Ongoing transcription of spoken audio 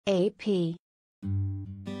AP.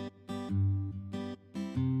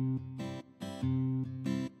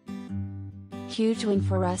 Huge win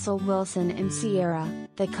for Russell Wilson and Ciara,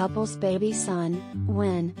 the couple's baby son,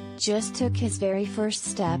 Win, just took his very first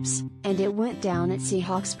steps, and it went down at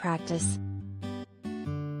Seahawks practice.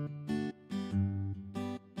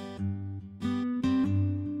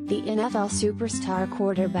 The NFL superstar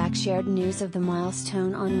quarterback shared news of the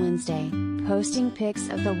milestone on Wednesday, posting pics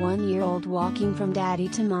of the one-year-old walking from daddy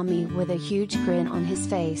to mommy with a huge grin on his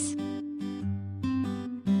face.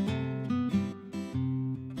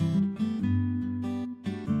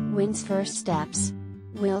 Win's first steps.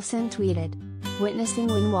 Wilson tweeted. Witnessing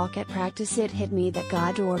Win walk at practice, it hit me that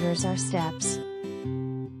God orders our steps.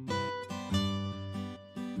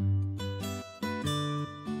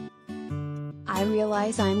 I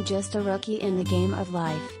realize I'm just a rookie in the game of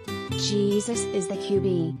life. Jesus is the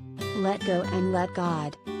QB. Let go and let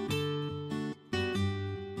God.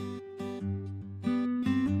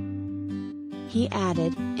 He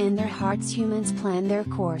added, in their hearts humans plan their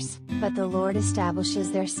course, but the Lord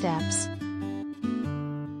establishes their steps.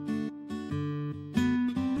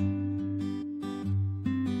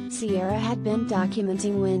 Ciara had been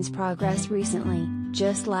documenting Win's progress recently.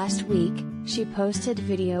 Just last week, she posted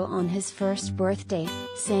video on his first birthday,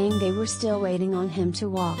 saying they were still waiting on him to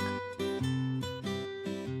walk.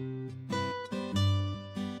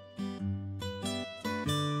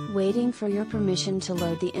 Waiting for your permission to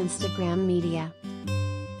load the Instagram media.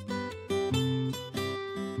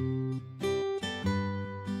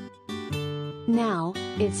 Now,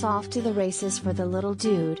 it's off to the races for the little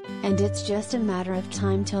dude, and it's just a matter of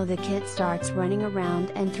time till the kid starts running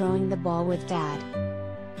around and throwing the ball with dad.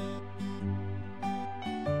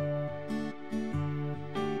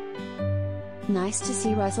 Nice to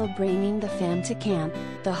see Russell bringing the fam to camp.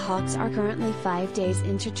 The Hawks are currently 5 days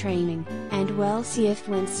into training, and we'll see if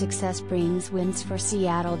Win's success brings wins for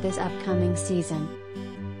Seattle this upcoming season.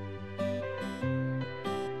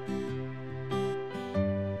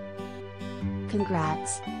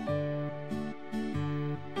 Congrats!